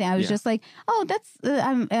didn't say anything. I was just like, oh, that's,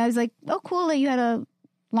 I was like, oh, cool that you had a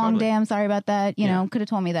long day. I'm sorry about that. You know, could have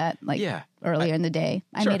told me that earlier in the day.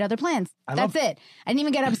 I made other plans. That's it. I didn't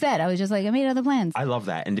even get upset. I was just like, I made other plans. I love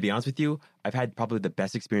that. And to be honest with you, I've had probably the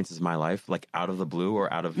best experiences of my life, like out of the blue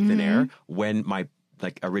or out of thin air, when my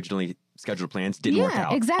like originally scheduled plans didn't work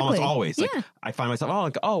out. Exactly. Almost always. Like I find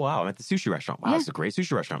myself, oh wow, I'm at the sushi restaurant. Wow, it's a great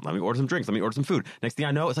sushi restaurant. Let me order some drinks. Let me order some food. Next thing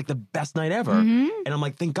I know, it's like the best night ever. And I'm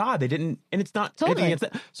like, thank God they didn't. And it's not anything against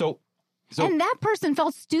that. So, and that person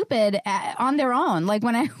felt stupid on their own. Like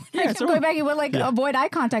when I kept going back and would like avoid eye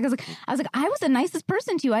contact. I was like, I was the nicest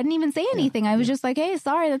person to you. I didn't even say anything. I was just like, hey,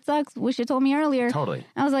 sorry, that sucks. Wish you told me earlier. Totally.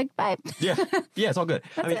 I was like, bye. Yeah, it's all good.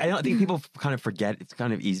 I mean, I don't think people kind of forget. It's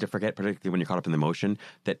kind of easy to forget, particularly when you're caught up in the emotion,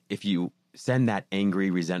 that if you send that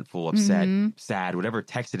angry, resentful, upset, sad, whatever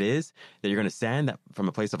text it is that you're going to send, that from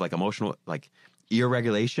a place of like emotional, like ear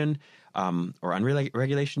regulation, or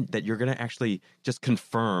unregulation, that you're going to actually just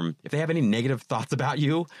confirm if they have any negative thoughts about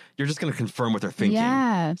you, you're just going to confirm what they're thinking.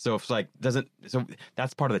 Yeah. So if like so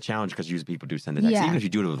that's part of the challenge, because usually people do send the text. Even if you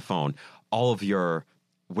do it over the phone, all of your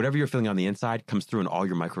whatever you're feeling on the inside comes through in all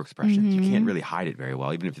your micro expressions. You can't really hide it very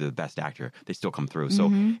well. Even if you're the best actor, they still come through. So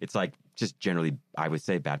it's like just generally, I would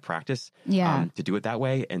say, bad practice to do it that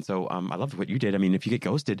way. And so I loved what you did. I mean, if you get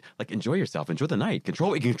ghosted, like enjoy yourself, enjoy the night,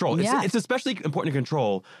 control what you can control. It's especially important to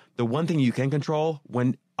control the one thing you can control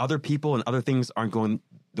when other people and other things aren't going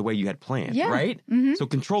the way you had planned, right? So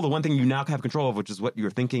control the one thing you now have control of, which is what you're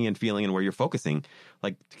thinking and feeling and where you're focusing.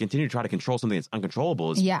 Like to continue to try to control something that's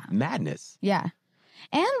uncontrollable is madness. Yeah.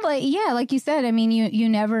 And like you said, I mean, you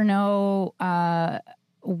never know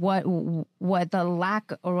what the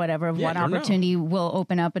lack or whatever of what opportunity will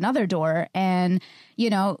open up another door. And, you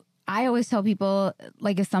know, I always tell people,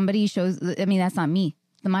 like, if somebody shows, I mean, that's not me.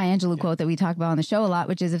 The Maya Angelou quote that we talk about on the show a lot,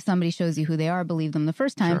 which is, if somebody shows you who they are, believe them the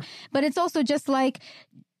first time. But it's also just like,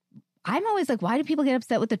 I'm always like, why do people get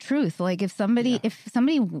upset with the truth? Like if somebody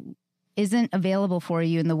isn't available for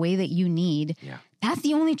you in the way that you need, that's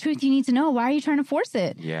the only truth you need to know. Why are you trying to force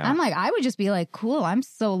it? I'm like, I would just be like, cool, I'm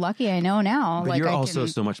so lucky I know now. But like, you're also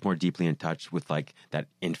so much more deeply in touch with like that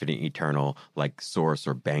infinite, eternal, like source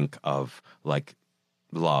or bank of like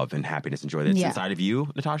love and happiness and joy that's inside of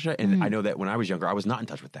you, Natasha. And I know that when I was younger, I was not in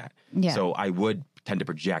touch with that. So I would tend to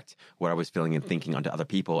project what I was feeling and thinking onto other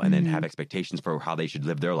people, and then have expectations for how they should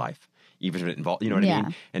live their life, even if it involved, you know what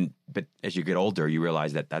I mean? But as you get older, you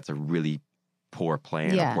realize that that's a really poor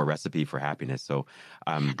plan, a poor recipe for happiness. So,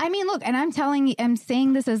 I mean, look, and I'm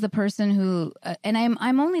saying this as the person who, and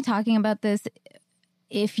I'm only talking about this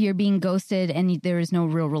if you're being ghosted and there is no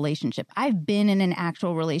real relationship. I've been in an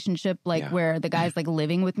actual relationship, like where the guy's like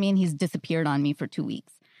living with me and he's disappeared on me for 2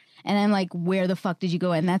 weeks. And I'm like, where the fuck did you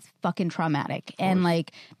go? And that's fucking traumatic. And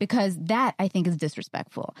like, because that I think is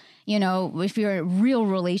disrespectful. You know, if you're in a real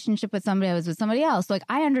relationship with somebody, I was with somebody else. Like,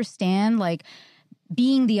 I understand like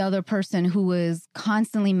being the other person who was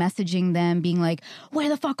constantly messaging them, being like, where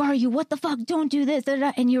the fuck are you? What the fuck? Don't do this.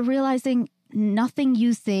 And you're realizing nothing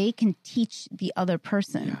you say can teach the other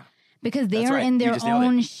person. Because they are in their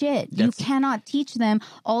own shit. You cannot teach them.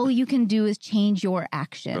 All you can do is change your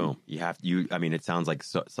action. Boom. I mean, it sounds like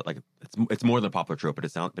like it's more than a popular trope, but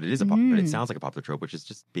it sounds like a popular trope, which is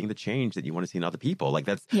just being the change that you want to see in other people. Like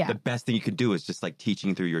that's the best thing you can do, is just like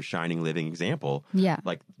teaching through your shining, living example.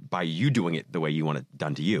 Like by you doing it the way you want it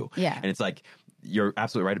done to you. And it's like, you're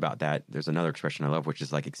absolutely right about that. There's another expression I love, which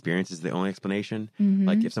is like, experience is the only explanation.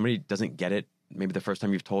 Like if somebody doesn't get it maybe the first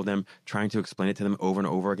time you've told them, trying to explain it to them over and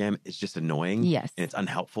over again is just annoying. Yes. And it's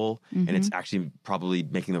unhelpful. And it's actually probably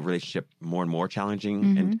making the relationship more and more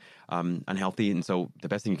challenging and unhealthy. And so the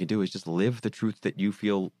best thing you can do is just live the truth that you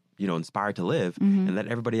feel, inspired to live, and let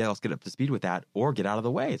everybody else get up to speed with that or get out of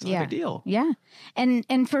the way. It's not a big deal. Yeah.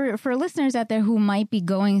 And for listeners out there who might be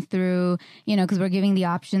going through, because we're giving the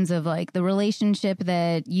options of like the relationship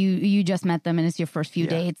that you just met them and it's your first few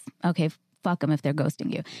dates. Okay, fuck them if they're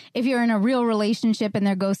ghosting you. If you're in a real relationship and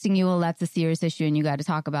they're ghosting you, well, that's a serious issue and you got to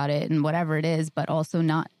talk about it and whatever it is, but also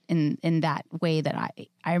not in that way that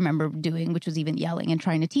I remember doing, which was even yelling and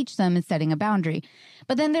trying to teach them and setting a boundary.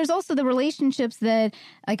 But then there's also the relationships that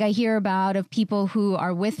like I hear about of people who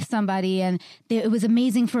are with somebody and it was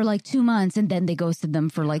amazing for like 2 months and then they ghosted them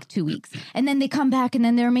for like 2 weeks. And then they come back and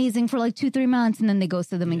then they're amazing for like 2-3 months and then they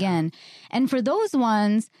ghosted them again. And for those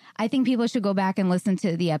ones, I think people should go back and listen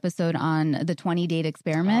to the episode on the 20-date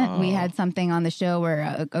experiment. We had something on the show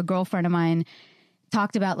where a girlfriend of mine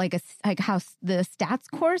talked about like how the stats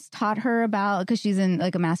course taught her about, because she's in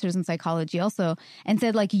like a master's in psychology also, and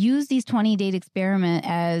said like use these 20-date experiment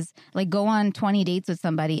as like go on 20 dates with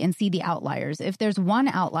somebody and see the outliers. If there's one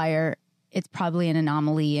outlier, it's probably an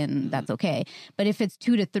anomaly and that's okay. But if it's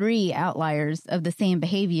 2 to 3 outliers of the same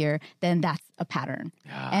behavior, then that's a pattern.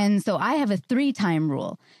 Yeah. And so I have a 3-time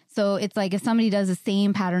rule. So it's like if somebody does the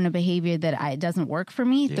same pattern of behavior that it doesn't work for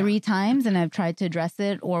me 3 times and I've tried to address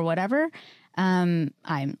it or whatever, I'm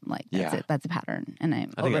like, that's it. That's a pattern. And I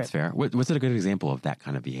think that's fair. What's a good example of that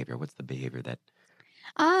kind of behavior? What's the behavior that...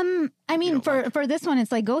 I mean, for this one,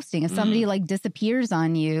 it's like ghosting. If somebody like disappears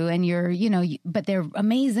on you and you're, but they're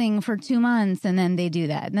amazing for 2 months and then they do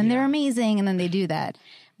that. And then they're amazing and then they do that.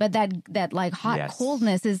 But that like hot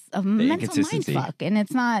coldness is a mental mindfuck. And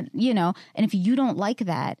it's not, and if you don't like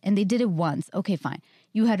that and they did it once, okay, fine.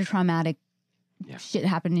 You had a traumatic shit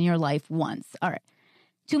happen in your life once. All right.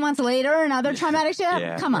 2 months later, another traumatic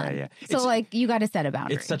shit. Come on. Yeah. So like you got to set a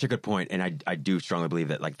boundary. It's such a good point, and I do strongly believe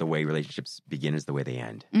that like the way relationships begin is the way they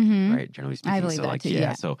end. Right? Generally speaking. I believe so that like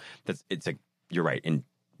too. So you're right. And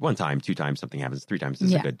 1 time, 2 times something happens, 3 times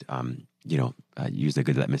is a good use a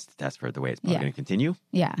good litmus test for the way it's probably going to continue.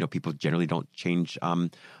 Yeah. People generally don't change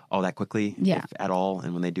all that quickly, if at all,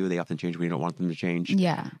 and when they do, they often change when you don't want them to change.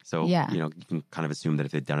 Yeah. So you can kind of assume that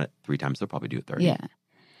if they've done it 3 times, they'll probably do it 30.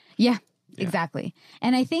 Yeah. Exactly.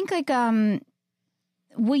 And I think like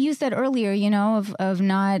what you said earlier, of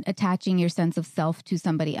not attaching your sense of self to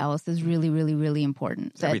somebody else is really, really, really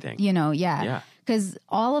important. It's everything. Because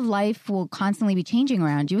all of life will constantly be changing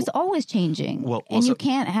around you. It's always changing. Well, and you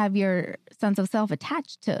can't have your sense of self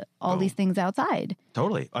attached to all these things outside.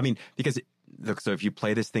 Totally. I mean, because look, so if you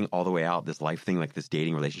play this thing all the way out, this life thing, like this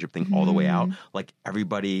dating relationship thing all the way out, like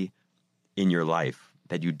everybody in your life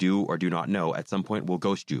that you do or do not know at some point will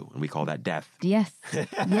ghost you, and we call that death. Yes.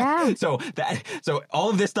 Yeah. So all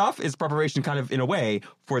of this stuff is preparation kind of in a way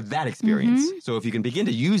for that experience. So if you can begin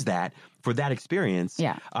to use that for that experience,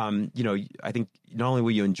 I think not only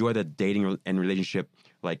will you enjoy the dating and relationship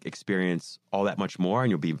like experience all that much more,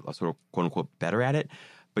 and you'll be sort of quote unquote better at it,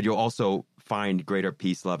 but you'll also find greater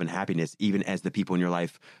peace, love, and happiness even as the people in your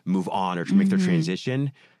life move on or to make their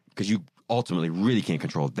transition, because you ultimately really can't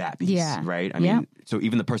control that piece, right? I mean, so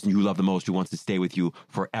even the person you love the most who wants to stay with you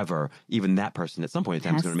forever, even that person at some point in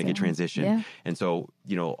time is going to make a transition. Yeah. And so,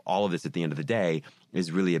 all of this at the end of the day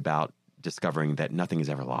is really about discovering that nothing is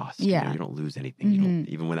ever lost. Yeah. You don't lose anything. You don't,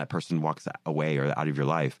 even when that person walks away or out of your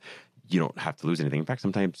life, you don't have to lose anything. In fact,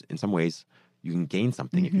 sometimes in some ways you can gain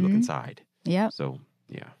something if you look inside. Yeah. So,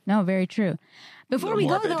 yeah. No, very true. Before we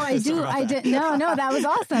go, though, that was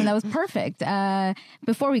awesome. That was perfect.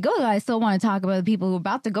 Before we go, though, I still want to talk about the people who are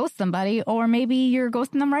about to ghost somebody, or maybe you're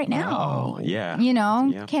ghosting them right now. Oh, yeah.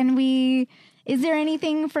 Is there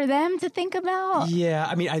anything for them to think about? Yeah,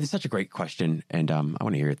 I mean, it's such a great question, and I want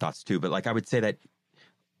to hear your thoughts, too. But, I would say that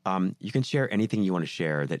you can share anything you want to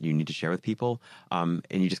share that you need to share with people, and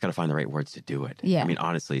you just got to find the right words to do it. Yeah. I mean,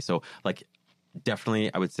 honestly. So, definitely,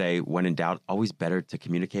 I would say when in doubt, always better to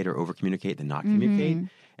communicate or over-communicate than not communicate.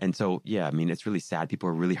 And so, yeah, I mean, it's really sad. People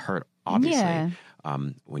are really hurt, obviously,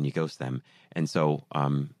 when you ghost them. And so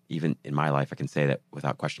even in my life, I can say that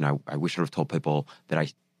without question, I wish I would have told people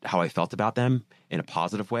that how I felt about them in a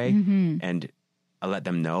positive way. And I let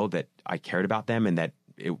them know that I cared about them and that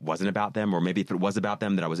it wasn't about them, or maybe if it was about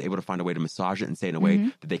them, that I was able to find a way to massage it and say it in a way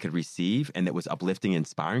that they could receive and that was uplifting and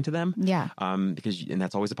inspiring to them. Yeah. And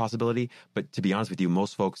that's always a possibility. But to be honest with you,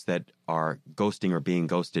 most folks that are ghosting or being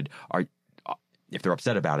ghosted are, if they're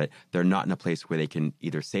upset about it, they're not in a place where they can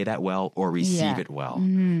either say that well or receive it well.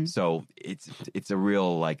 So it's a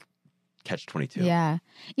real catch-22. Yeah.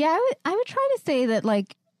 Yeah. I would try to say that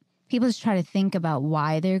people just try to think about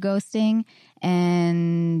why they're ghosting.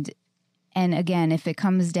 And again, if it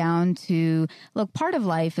comes down to, look, part of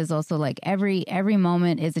life is also like every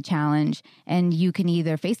moment is a challenge, and you can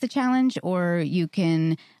either face the challenge or you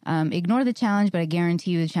can ignore the challenge, but I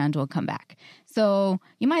guarantee you the challenge will come back. So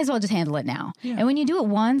you might as well just handle it now. Yeah. And when you do it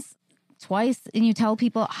once, twice, and you tell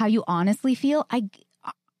people how you honestly feel,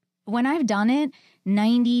 when I've done it,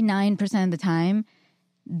 99% of the time,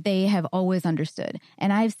 they have always understood.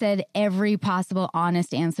 And I've said every possible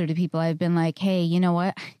honest answer to people. I've been like, hey, you know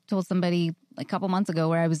what? I told somebody a couple months ago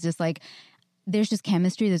where I was just like, there's just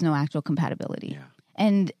chemistry. There's no actual compatibility. Yeah.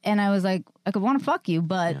 And I was like, I could want to fuck you,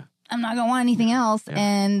 but I'm not going to want anything else. Yeah.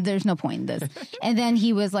 And there's no point in this. And then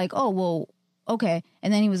he was like, oh, well, okay.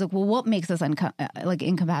 And then he was like, well, what makes us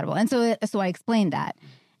incompatible? And so I explained that.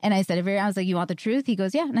 And I said, I was like, you want the truth? He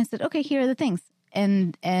goes, yeah. And I said, okay, here are the things.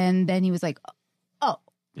 And then he was like, oh,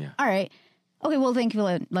 yeah. All right. Okay, well, thank you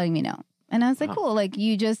for letting me know. And I was like, cool. Like,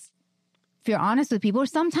 if you're honest with people,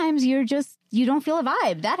 sometimes you don't feel a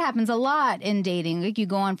vibe. That happens a lot in dating. Like, you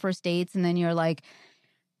go on first dates and then you're like,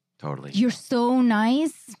 totally, you're so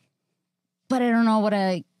nice, but I don't know what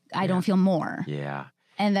I don't feel more. Yeah.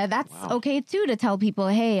 And that's okay too, to tell people,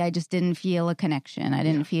 hey, I just didn't feel a connection. I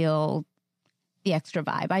didn't feel the extra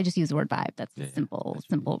vibe. I just use the word vibe. That's a simple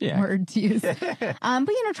word to use. But,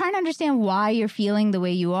 trying to understand why you're feeling the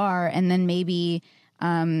way you are, and then maybe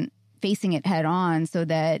facing it head on, so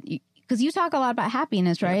that, because you talk a lot about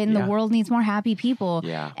happiness, right? And the world needs more happy people.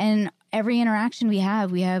 Yeah. And every interaction we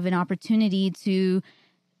have an opportunity to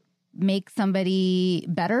make somebody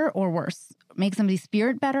better or worse, make somebody's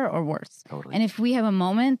spirit better or worse. Totally. And if we have a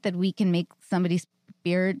moment that we can make somebody's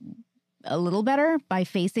spirit a little better by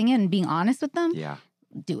facing it and being honest with them,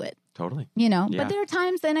 do it. Totally. But there are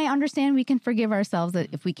times, and I understand, we can forgive ourselves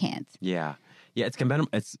if we can't. Yeah. Yeah,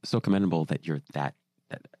 it's so commendable that you're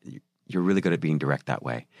really good at being direct that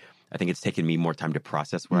way. I think it's taken me more time to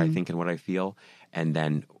process what I think and what I feel. And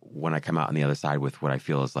then when I come out on the other side with what I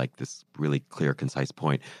feel is like this really clear, concise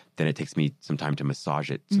point, then it takes me some time to massage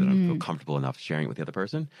it so that I feel comfortable enough sharing it with the other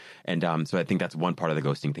person. And so I think that's one part of the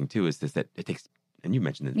ghosting thing too, is that it takes, and you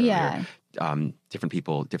mentioned it earlier, different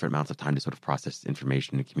people, different amounts of time to sort of process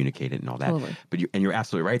information and communicate it and all that. Totally. But you're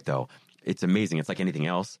absolutely right, though. It's amazing. It's like anything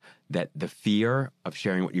else, that the fear of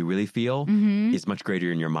sharing what you really feel is much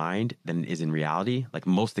greater in your mind than it is in reality. Like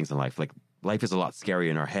most things in life, like life is a lot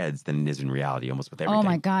scarier in our heads than it is in reality, almost with everything. Oh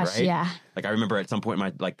my gosh, right? Yeah. Like I remember at some point in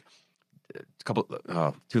my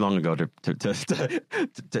too long ago to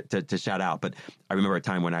shout out, but I remember a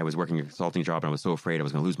time when I was working a consulting job and I was so afraid I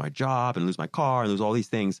was going to lose my job and lose my car and lose all these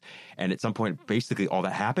things. And at some point, basically all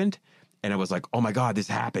that happened, and I was like, oh my God, this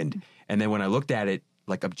happened. And then when I looked at it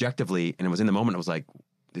like objectively, and it was in the moment, I was like,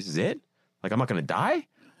 this is it? Like, I'm not going to die?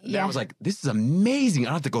 Yeah. I was like, this is amazing. I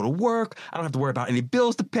don't have to go to work. I don't have to worry about any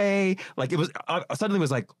bills to pay. Like, it was, I suddenly was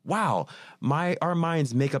like, wow, our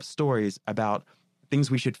minds make up stories about things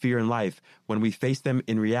we should fear in life. When we face them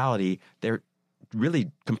in reality, they're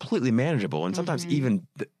really completely manageable. And sometimes even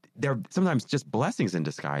they're sometimes just blessings in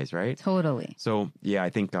disguise, right? Totally. So yeah, I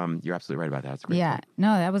think you're absolutely right about that. That's a great point.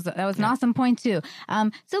 No, that was an awesome point too.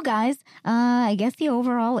 So guys, I guess the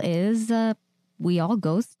overall is we all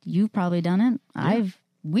ghost. You've probably done it. Yeah.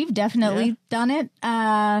 We've definitely done it.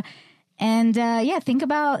 Think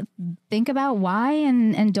about why,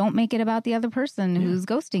 and don't make it about the other person who's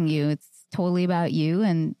ghosting you. It's totally about you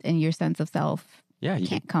and your sense of self. Yeah, you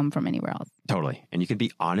can't come from anywhere else. Totally. And you can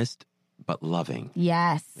be honest but loving.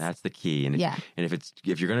 Yes. That's the key. And if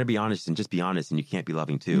you're going to be honest, and just be honest, and you can't be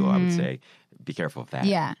loving too, I would say be careful of that.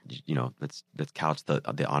 Yeah. Let's couch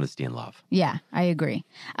the honesty in love. Yeah, I agree.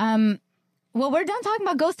 Well, we're done talking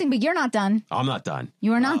about ghosting, but you're not done. I'm not done.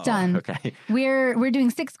 You are not done. Okay. We're doing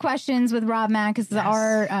 6 questions with Rob Mack. This is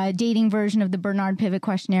our dating version of the Bernard Pivot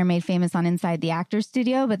questionnaire made famous on Inside the Actors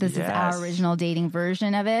Studio, but this is our original dating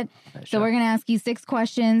version of it. So we're going to ask you 6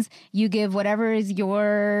 questions. You give whatever is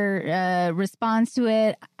your response to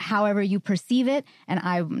it, however you perceive it, and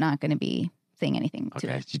I'm not going to be saying anything to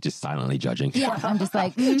it. She's just silently judging. Yeah, I'm just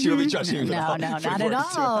like, she'll be judging. No, not at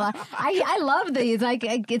all. I love these. Like,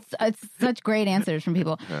 it's such great answers from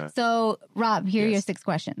people. So, Rob, here are your 6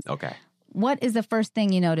 questions. Okay. What is the first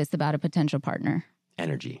thing you notice about a potential partner?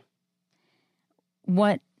 Energy.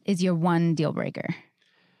 What is your one deal breaker?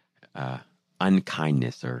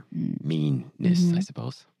 Unkindness or meanness, I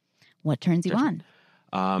suppose. What turns you on?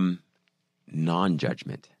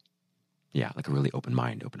 Non-judgment. Yeah, like a really open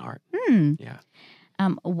mind, open heart. Yeah.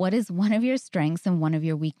 What is one of your strengths and one of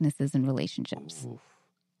your weaknesses in relationships?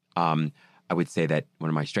 I would say that one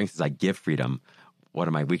of my strengths is I give freedom. One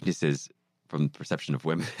of my weaknesses from the perception of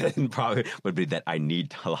women probably would be that I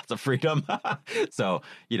need lots of freedom. So,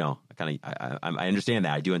 I understand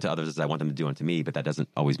that. I do unto others as I want them to do unto me, but that doesn't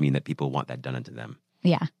always mean that people want that done unto them.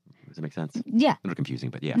 Yeah. Does that make sense? Yeah. A little confusing,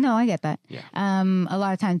 but yeah. No, I get that. Yeah. A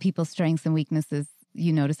lot of times people's strengths and weaknesses,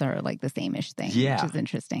 you notice, are like the same-ish thing, which is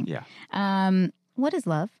interesting. Yeah. What is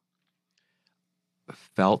love?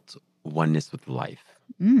 Felt oneness with life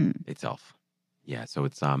itself. Yeah. So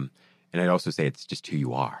it's, and I'd also say it's just who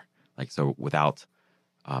you are. Like, so without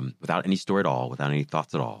any story at all, without any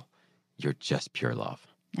thoughts at all, you're just pure love.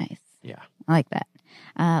 Nice. Yeah. I like that.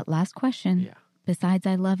 Last question. Yeah. Besides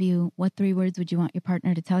I love you, what 3 words would you want your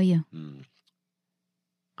partner to tell you?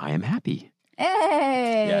 I am happy.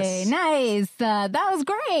 Hey, yes. Nice. That was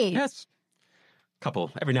great. Yes.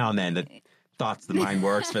 Couple, every now and then, the thoughts, the mind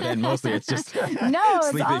works, but then mostly it's just No, it's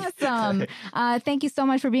sleeping. awesome. Thank you so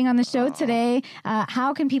much for being on the show today.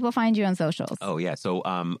 How can people find you on socials? Oh, yeah. So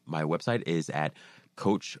my website is at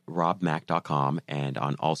coachrobmack.com, and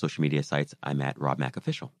on all social media sites, I'm at Rob Mack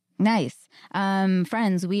Official. Nice.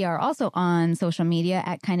 Friends, we are also on social media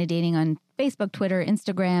at Kinda Dating on Facebook, Twitter,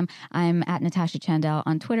 Instagram. I'm at Natasha Chandel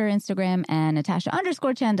on Twitter, Instagram, and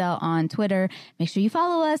Natasha_Chandel on Twitter. Make sure you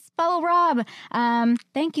follow us. Follow Rob.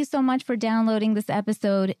 Thank you so much for downloading this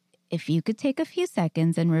episode. If you could take a few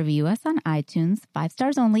seconds and review us on iTunes, 5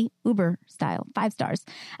 stars only, Uber style, 5 stars.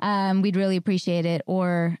 We'd really appreciate it.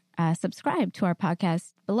 Or subscribe to our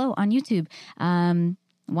podcast below on YouTube.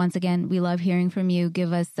 Once again, we love hearing from you.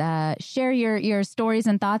 Give us, share your stories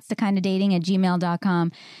and thoughts to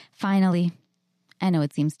kindadating@gmail.com. Finally, I know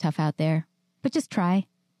it seems tough out there, but just try.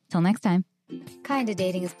 Till next time. Kinda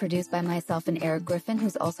Dating is produced by myself and Eric Griffin,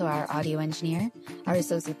 who's also our audio engineer. Our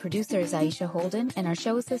associate producer is Aisha Holden, and our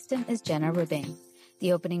show assistant is Jenna Ribbing.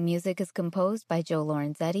 The opening music is composed by Joe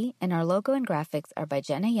Lorenzetti, and our logo and graphics are by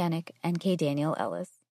Jenna Yannick and K. Daniel Ellis.